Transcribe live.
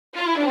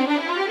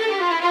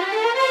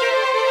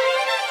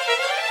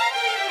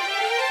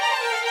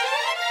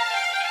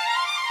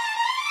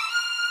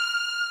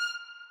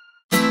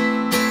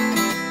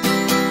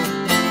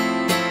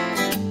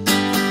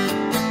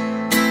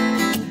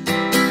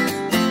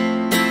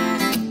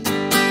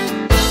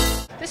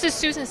is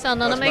Susan Sun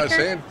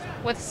Nunamaker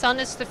with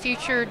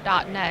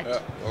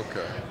sunisthefuture.net.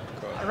 Okay.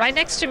 Right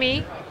next to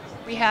me,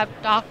 we have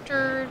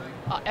Dr.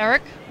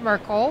 Erich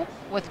Merkle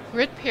with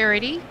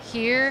GridParity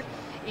here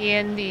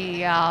in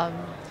the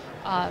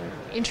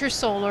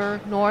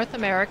Intersolar North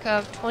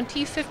America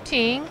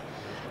 2015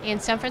 in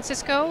San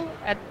Francisco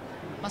at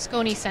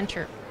Moscone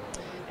Center.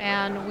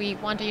 And we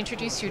want to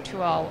introduce you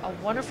to a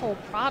wonderful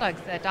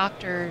product that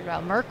Dr.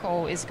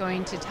 Merkle is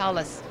going to tell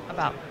us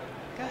about.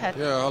 Go ahead.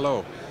 Yeah,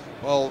 hello.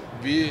 Well,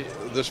 the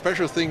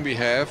special thing we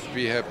have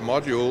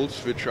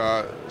modules which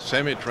are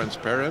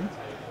semi-transparent,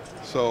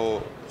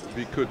 so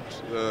we could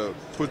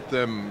put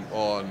them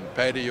on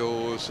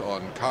patios,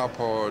 on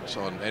carports,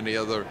 on any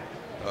other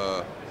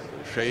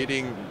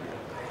shading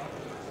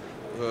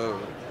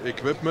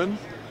equipment,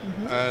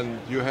 and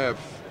you have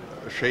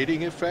a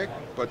shading effect,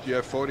 but you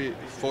have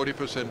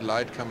 40%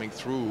 light coming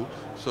through,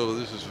 so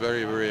this is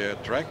very, very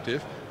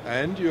attractive.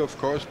 And you of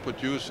course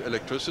produce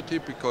electricity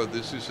because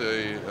this is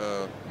a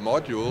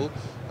module,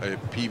 a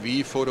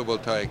PV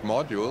photovoltaic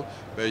module,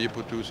 where you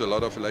produce a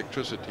lot of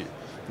electricity.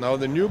 Now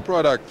the new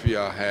product we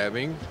are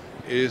having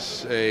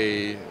is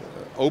a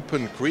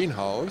open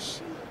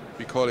greenhouse.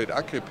 We call it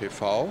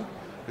AgriPV.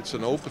 It's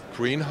an open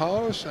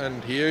greenhouse,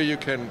 and here you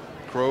can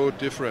grow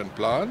different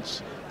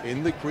plants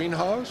in the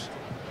greenhouse.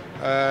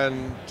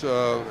 And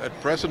at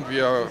present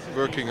we are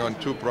working on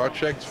 2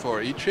 projects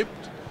for Egypt.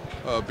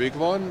 A big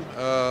one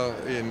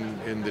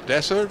in the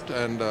desert,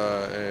 and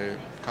a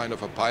kind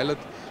of a pilot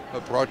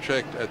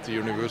project at the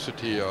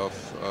University of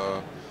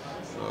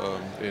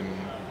in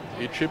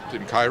Egypt,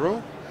 in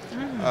Cairo.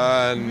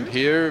 And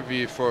here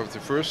we, for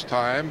the first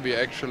time, we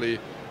actually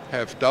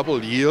have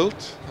double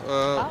yield.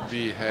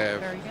 We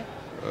have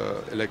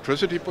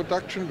electricity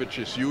production, which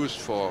is used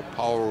for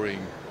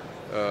powering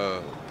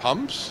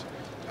pumps.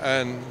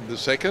 And the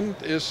second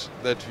is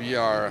that we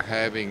are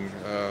having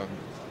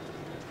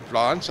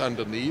plants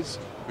underneath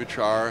which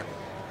are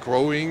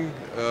growing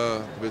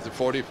with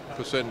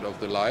 40% of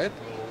the light,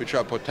 which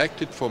are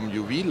protected from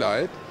UV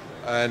light,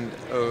 and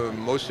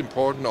most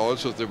important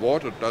also the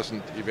water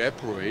doesn't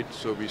evaporate,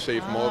 so we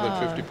save more than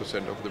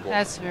 50% of the water.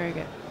 That's very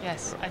good.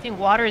 Yes, I think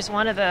water is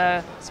one of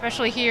the,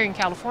 especially here in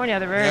California,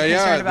 they're very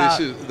concerned about.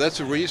 That's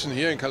the reason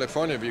here in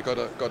California we got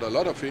a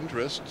lot of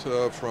interest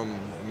from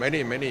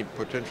many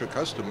potential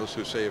customers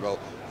who say, well,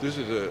 this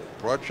is a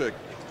project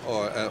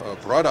or a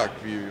product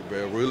we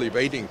were really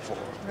waiting for.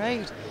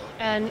 Right.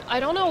 And I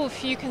don't know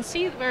if you can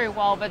see it very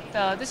well, but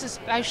this is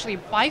actually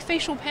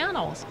bifacial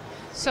panels.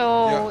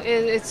 So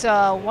it's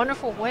a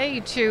wonderful way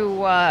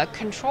to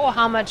control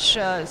how much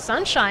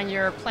sunshine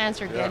your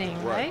plants are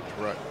getting, right?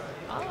 Right.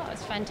 Oh,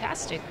 it's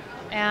fantastic.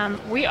 And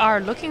we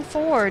are looking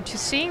forward to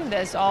seeing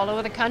this all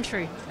over the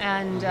country.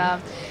 And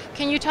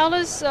can you tell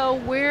us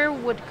where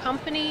would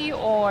company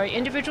or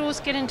individuals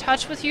get in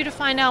touch with you to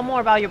find out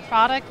more about your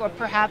product, or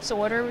perhaps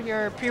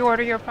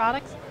pre-order your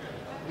products?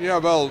 Yeah,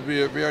 well,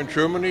 we are in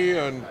Germany,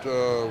 and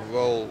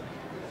well,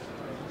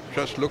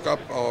 just look up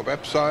our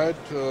website.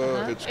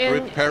 It's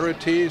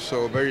GridParity,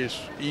 so very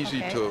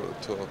easy to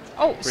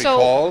recall.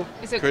 So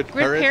is it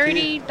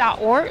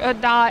gridparity.org,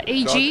 .ag?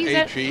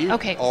 .ag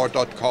okay. Or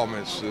 .com.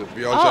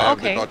 We also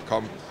have the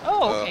 .com.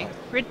 Oh, okay.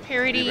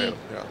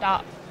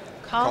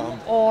 GridParity.com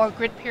or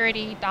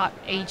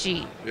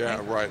GridParity.ag.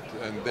 Yeah, right.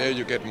 And there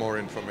you get more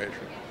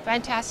information.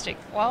 Fantastic.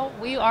 Well,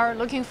 we are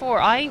looking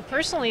forward.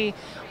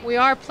 We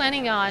are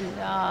planning on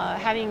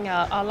having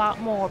a lot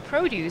more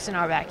produce in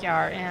our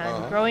backyard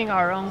and growing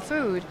our own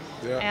food.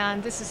 Yeah.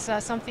 And this is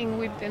something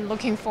we've been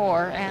looking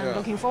for and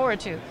looking forward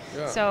to.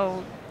 Yeah.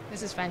 So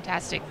this is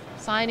fantastic.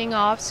 Signing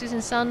off,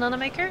 Susan Sun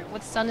Nunamaker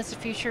with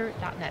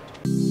sunisthefuture.net.